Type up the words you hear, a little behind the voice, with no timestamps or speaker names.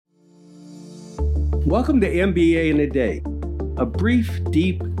Welcome to MBA in a Day, a brief,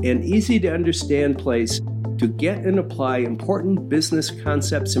 deep, and easy to understand place to get and apply important business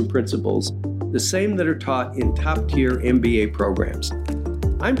concepts and principles, the same that are taught in top-tier MBA programs.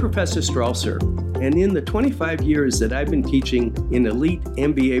 I'm Professor Stralser, and in the 25 years that I've been teaching in elite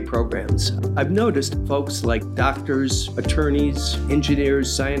MBA programs, I've noticed folks like doctors, attorneys,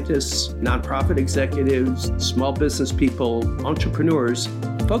 engineers, scientists, nonprofit executives, small business people, entrepreneurs,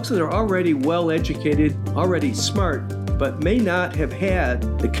 folks that are already well-educated, already smart, but may not have had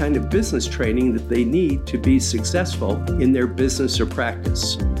the kind of business training that they need to be successful in their business or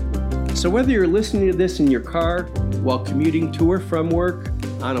practice. So whether you're listening to this in your car, while commuting to or from work,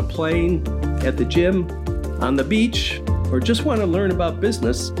 on a plane, at the gym, on the beach, or just want to learn about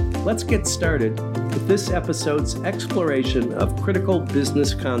business, let's get started with this episode's exploration of critical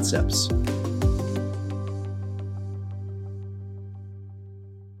business concepts.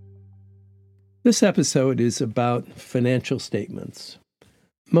 This episode is about financial statements.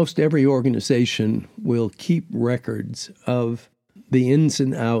 Most every organization will keep records of the ins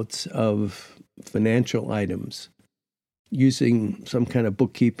and outs of financial items using some kind of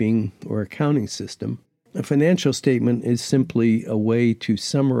bookkeeping or accounting system. A financial statement is simply a way to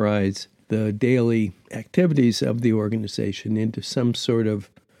summarize the daily activities of the organization into some sort of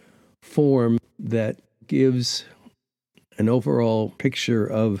form that gives an overall picture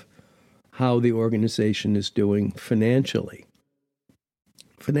of how the organization is doing financially.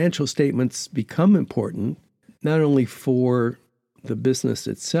 Financial statements become important not only for the business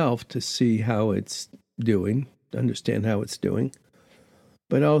itself to see how it's doing, to understand how it's doing,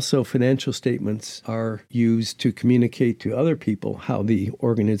 but also financial statements are used to communicate to other people how the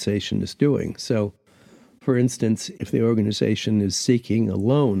organization is doing. So, for instance, if the organization is seeking a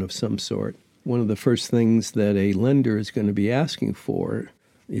loan of some sort, one of the first things that a lender is going to be asking for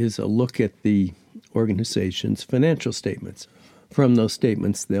is a look at the organization's financial statements. From those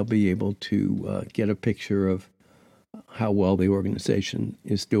statements, they'll be able to get a picture of how well the organization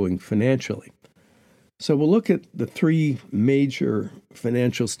is doing financially. So we'll look at the three major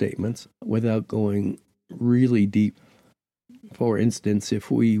financial statements without going really deep. For instance,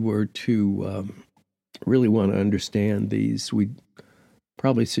 if we were to really want to understand these, we'd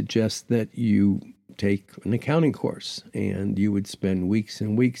probably suggest that you take an accounting course, and you would spend weeks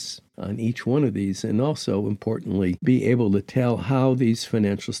and weeks on each one of these, and also, importantly, be able to tell how these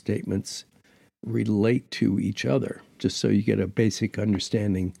financial statements relate to each other, just so you get a basic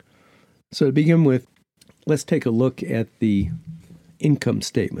understanding. So to begin with, let's take a look at the income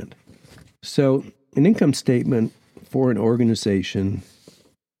statement. So an income statement for an organization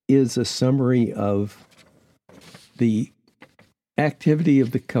is a summary of the activity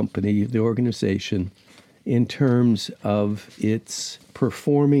of the company, the organization, in terms of its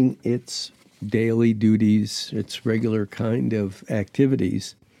performing its daily duties, its regular kind of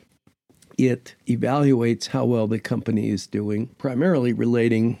activities. It evaluates how well the company is doing, primarily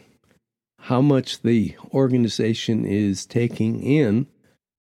relating how much the organization is taking in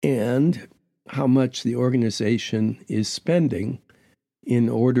and how much the organization is spending in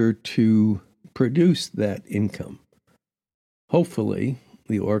order to produce that income. Hopefully,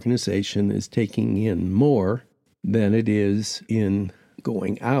 the organization is taking in more than it is in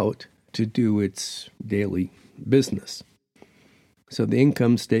going out to do its daily business. So the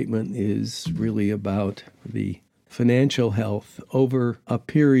income statement is really about the financial health over a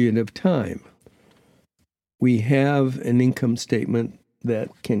period of time. We have an income statement that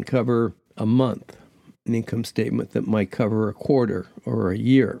can cover a month, an income statement that might cover a quarter or a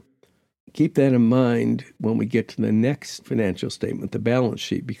year. Keep that in mind when we get to the next financial statement, the balance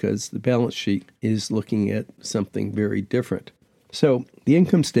sheet, because the balance sheet is looking at something very different. So the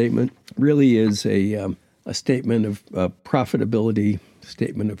income statement really is a statement of profitability,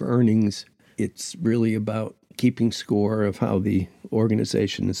 statement of earnings. It's really about keeping score of how the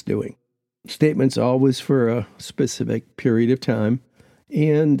organization is doing. Statements always for a specific period of time.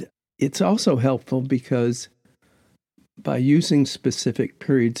 And it's also helpful because by using specific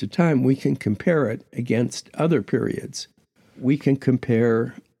periods of time, we can compare it against other periods. We can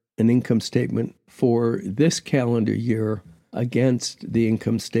compare an income statement for this calendar year against the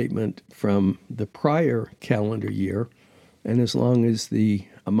income statement from the prior calendar year. And as long as the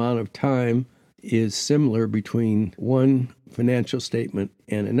amount of time is similar between one financial statement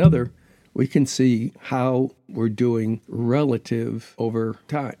and another, we can see how we're doing relative over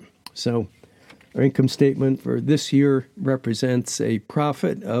time. So our income statement for this year represents a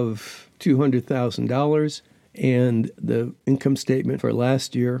profit of $200,000, and the income statement for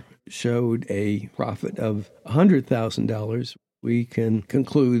last year showed a profit of $100,000. we can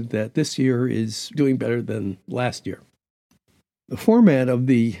conclude that this year is doing better than last year. The format of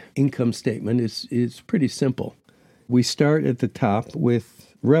the income statement is pretty simple. We start at the top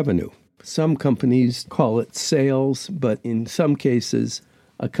with revenue. Some companies call it sales, but in some cases,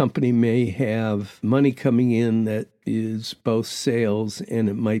 a company may have money coming in that is both sales and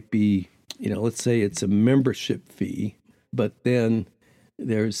it might be, let's say it's a membership fee, but then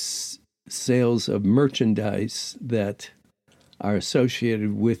there's sales of merchandise that are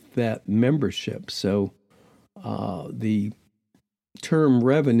associated with that membership. So the term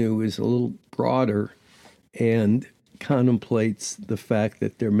revenue is a little broader and contemplates the fact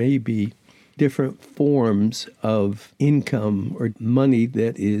that there may be different forms of income or money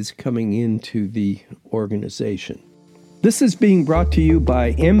that is coming into the organization. This is being brought to you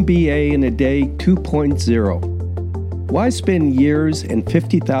by MBA in a Day 2.0. Why spend years and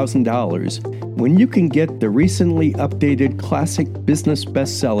 $50,000 when you can get the recently updated classic business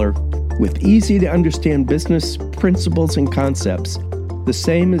bestseller with easy-to-understand business principles and concepts, the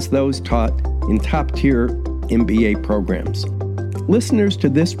same as those taught in top-tier MBA programs? Listeners to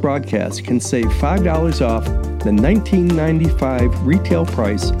this broadcast can save $5 off the $19.95 retail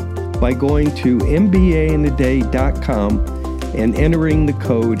price by going to mbainaday.com and entering the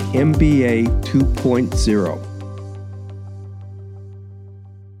code MBA 2.0.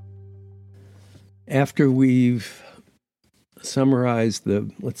 After we've summarized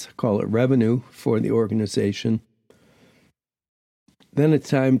let's call it revenue for the organization, then it's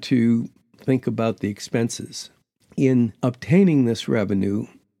time to think about the expenses. In obtaining this revenue,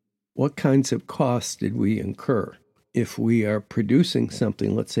 what kinds of costs did we incur? If we are producing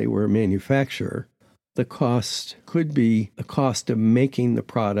something, let's say we're a manufacturer, the cost could be the cost of making the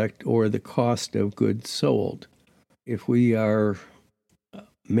product or the cost of goods sold. If we are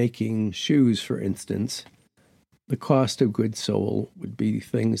making shoes, for instance, the cost of goods sold would be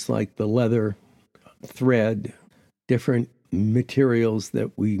things like the leather, thread, different materials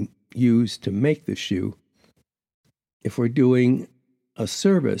that we use to make the shoe. If we're doing a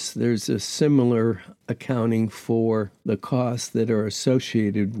service, there's a similar accounting for the costs that are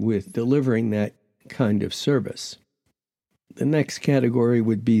associated with delivering that kind of service. The next category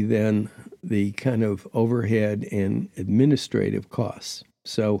would be then the kind of overhead and administrative costs.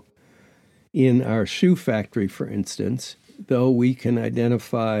 So in our shoe factory, for instance, though we can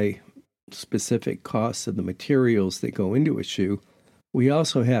identify specific costs of the materials that go into a shoe, we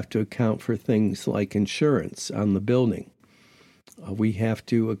also have to account for things like insurance on the building. We have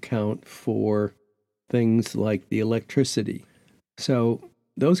to account for things like the electricity. So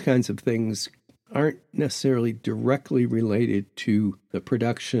those kinds of things aren't necessarily directly related to the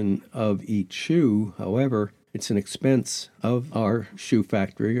production of each shoe. However, it's an expense of our shoe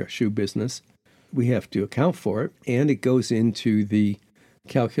factory, our shoe business. We have to account for it, and it goes into the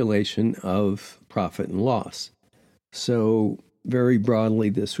calculation of profit and loss. So very broadly,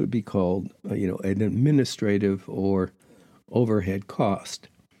 this would be called, an administrative or overhead cost.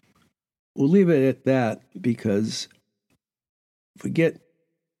 We'll leave it at that because if we get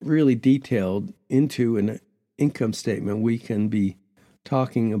really detailed into an income statement, we can be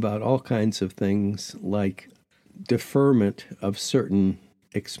talking about all kinds of things like deferment of certain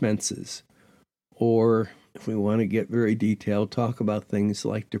expenses, or if we want to get very detailed, talk about things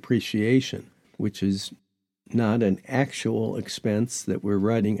like depreciation, which is not an actual expense that we're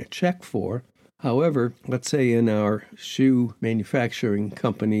writing a check for. However, let's say in our shoe manufacturing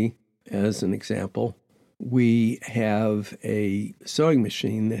company, as an example, we have a sewing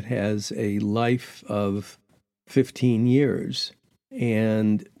machine that has a life of 15 years.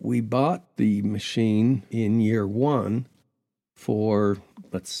 And we bought the machine in year one for,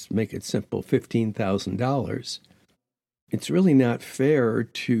 let's make it simple, $15,000. It's really not fair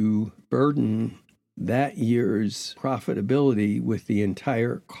to burden that year's profitability with the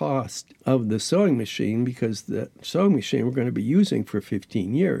entire cost of the sewing machine, because the sewing machine we're going to be using for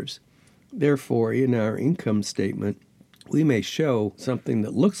 15 years. Therefore, in our income statement, we may show something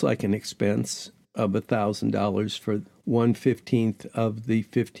that looks like an expense of $1,000 for 1/15 of the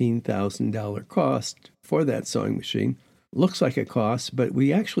 $15,000 cost for that sewing machine. Looks like a cost, but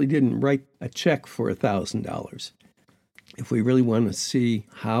we actually didn't write a check for $1,000. If we really want to see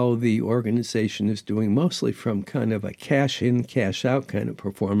how the organization is doing, mostly from kind of a cash in, cash out kind of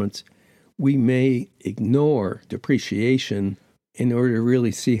performance, we may ignore depreciation in order to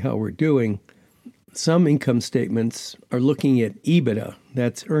really see how we're doing. Some income statements are looking at EBITDA,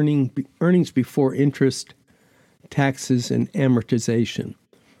 that's earnings before interest, taxes, and amortization.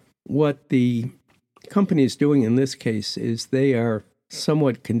 What the company is doing in this case is they are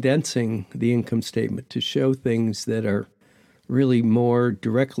somewhat condensing the income statement to show things that are really more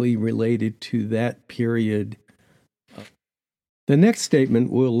directly related to that period. The next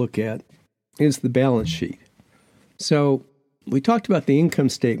statement we'll look at is the balance sheet. So we talked about the income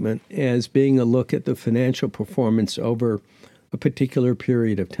statement as being a look at the financial performance over a particular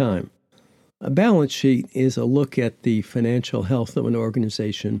period of time. A balance sheet is a look at the financial health of an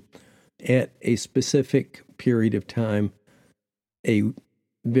organization at a specific period of time, a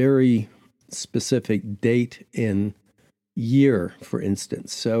very specific date and year, for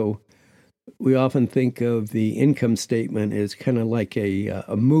instance. So we often think of the income statement as kind of like a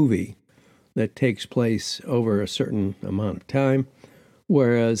movie that takes place over a certain amount of time,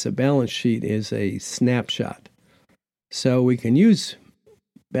 whereas a balance sheet is a snapshot. So we can use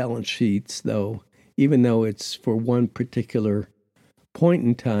balance sheets, though, even though it's for one particular point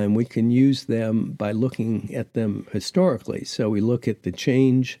in time, we can use them by looking at them historically. So we look at the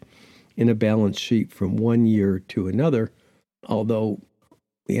change in a balance sheet from one year to another, although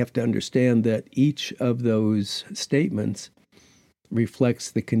we have to understand that each of those statements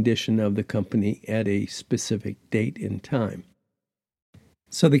reflects the condition of the company at a specific date in time.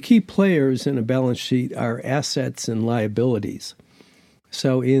 So the key players in a balance sheet are assets and liabilities.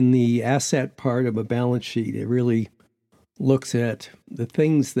 So in the asset part of a balance sheet, it really looks at the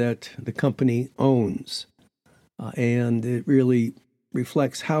things that the company owns, and it really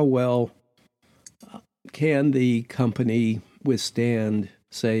reflects how well can the company withstand,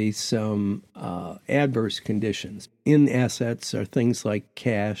 say, some adverse conditions. In assets are things like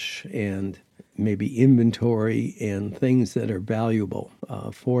cash and maybe inventory and things that are valuable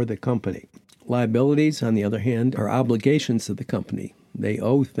for the company. Liabilities, on the other hand, are obligations of the company. They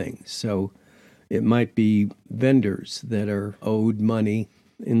owe things. So it might be vendors that are owed money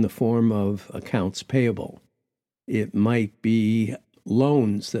in the form of accounts payable. It might be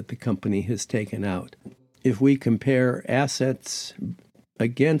loans that the company has taken out. If we compare assets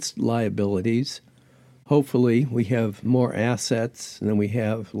against liabilities, hopefully we have more assets than we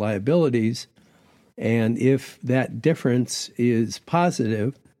have liabilities. And if that difference is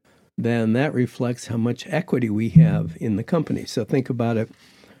positive, then that reflects how much equity we have in the company. So think about it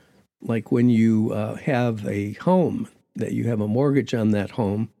like when you have a home, that you have a mortgage on that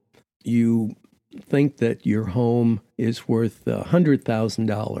home, you think that your home is worth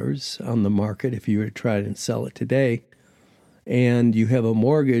 $100,000 on the market if you were to try and sell it today, and you have a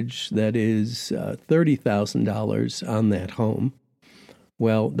mortgage that is $30,000 on that home.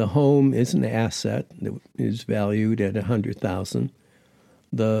 Well, the home is an asset that is valued at $100,000.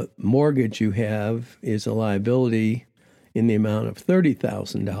 The mortgage you have is a liability in the amount of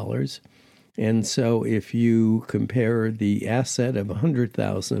 $30,000. And so if you compare the asset of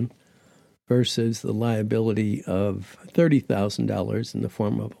 $100,000 versus the liability of $30,000 in the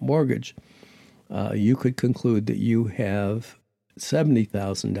form of a mortgage, you could conclude that you have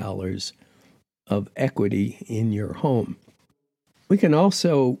 $70,000 of equity in your home. We can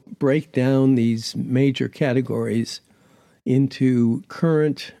also break down these major categories into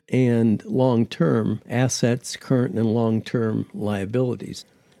current and long-term assets, current and long-term liabilities.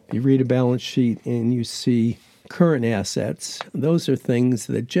 If you read a balance sheet and you see current assets, those are things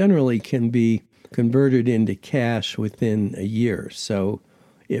that generally can be converted into cash within a year. So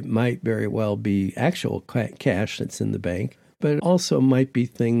it might very well be actual cash that's in the bank, but it also might be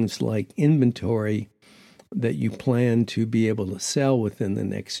things like inventory that you plan to be able to sell within the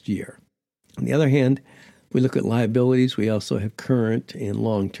next year. On the other hand, we look at liabilities. We also have current and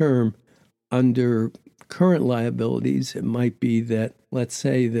long-term. Under current liabilities, it might be that, let's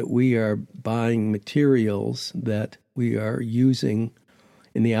say that we are buying materials that we are using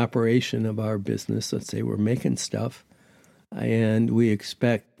in the operation of our business. Let's say we're making stuff, and we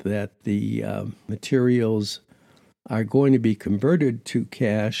expect that the materials are going to be converted to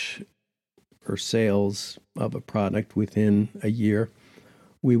cash or sales of a product within a year.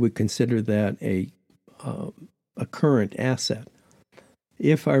 We would consider that a current asset.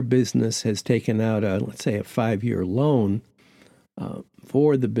 If our business has taken out let's say a 5-year loan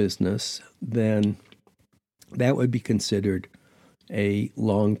for the business, then that would be considered a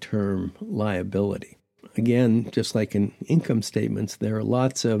long-term liability. Again, just like in income statements, there are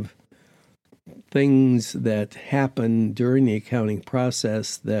lots of things that happen during the accounting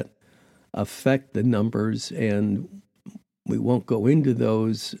process that affect the numbers, and we won't go into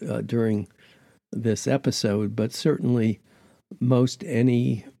those during this episode, but certainly most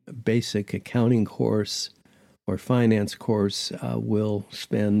any basic accounting course or finance course will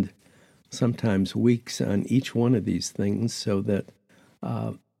spend sometimes weeks on each one of these things, so that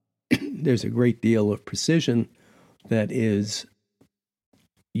there's a great deal of precision that is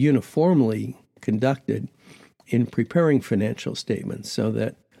uniformly conducted in preparing financial statements, so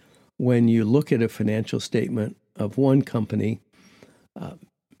that when you look at a financial statement of one company,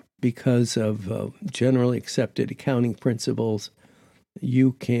 because of generally accepted accounting principles,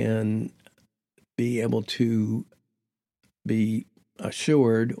 you can be able to be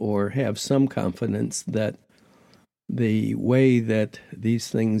assured or have some confidence that the way that these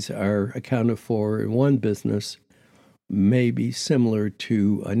things are accounted for in one business may be similar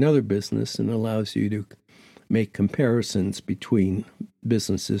to another business, and allows you to make comparisons between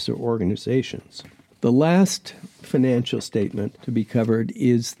businesses or organizations. The last financial statement to be covered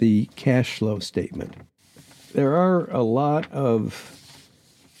is the cash flow statement. There are a lot of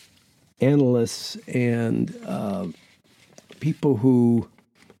analysts and people who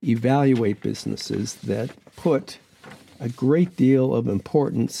evaluate businesses that put a great deal of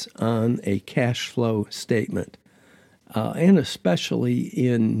importance on a cash flow statement, and especially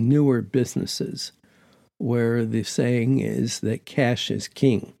in newer businesses where the saying is that cash is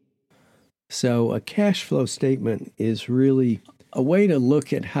king. So a cash flow statement is really a way to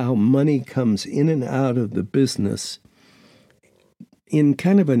look at how money comes in and out of the business in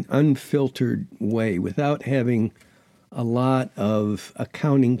kind of an unfiltered way, without having a lot of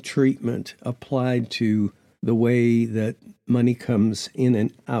accounting treatment applied to the way that money comes in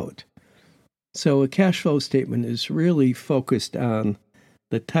and out. So a cash flow statement is really focused on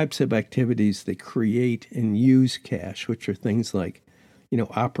the types of activities that create and use cash, which are things like,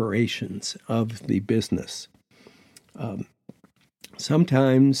 operations of the business.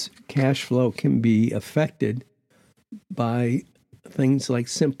 Sometimes cash flow can be affected by things like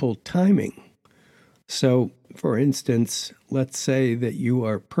simple timing. So, for instance, let's say that you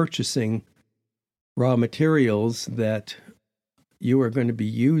are purchasing raw materials that you are going to be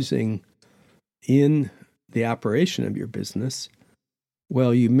using in the operation of your business.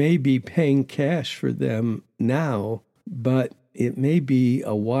 Well, you may be paying cash for them now, but it may be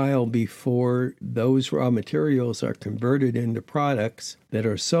a while before those raw materials are converted into products that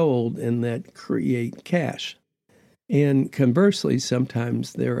are sold and that create cash. And conversely,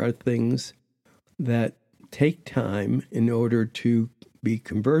 sometimes there are things that take time in order to be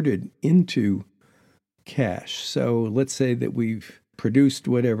converted into cash. So let's say that we've produced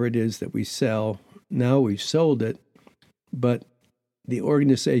whatever it is that we sell. Now we've sold it, but the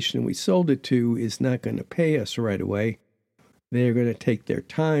organization we sold it to is not going to pay us right away. They're going to take their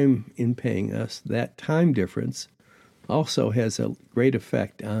time in paying us. That time difference also has a great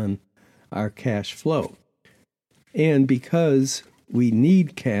effect on our cash flow. And because we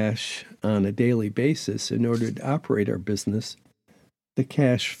need cash on a daily basis in order to operate our business, the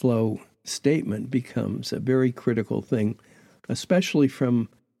cash flow statement becomes a very critical thing, especially from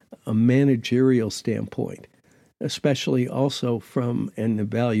a managerial standpoint, especially also from an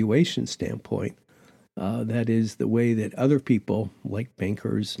evaluation standpoint. That is the way that other people, like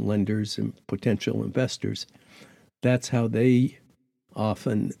bankers, lenders, and potential investors, that's how they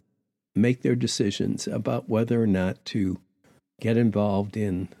often make their decisions about whether or not to get involved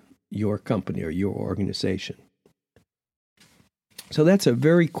in your company or your organization. So that's a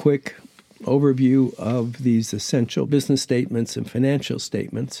very quick overview of these essential business statements and financial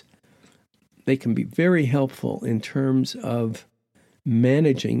statements. They can be very helpful in terms of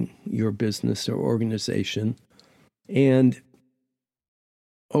managing your business or organization. And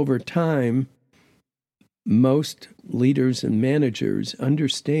over time, most leaders and managers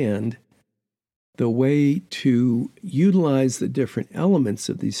understand the way to utilize the different elements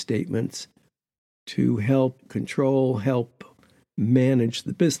of these statements to help control, help manage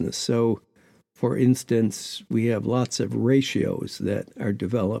the business. So, for instance, we have lots of ratios that are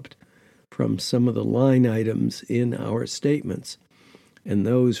developed from some of the line items in our statements. And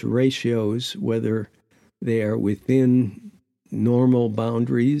those ratios, whether they are within normal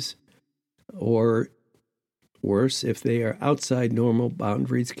boundaries or worse, if they are outside normal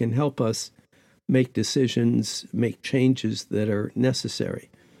boundaries, can help us make decisions, make changes that are necessary.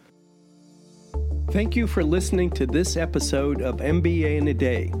 Thank you for listening to this episode of MBA in a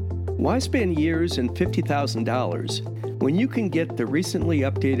Day. Why spend years and $50,000 when you can get the recently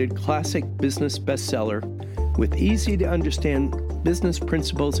updated classic business bestseller with easy-to-understand business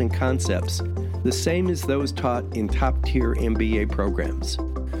principles and concepts, the same as those taught in top-tier MBA programs?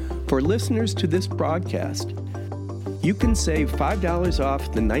 For listeners to this broadcast, you can save $5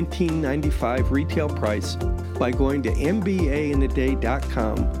 off the $19.95 retail price by going to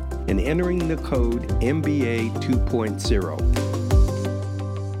mbainaday.com and entering the code MBA 2.0.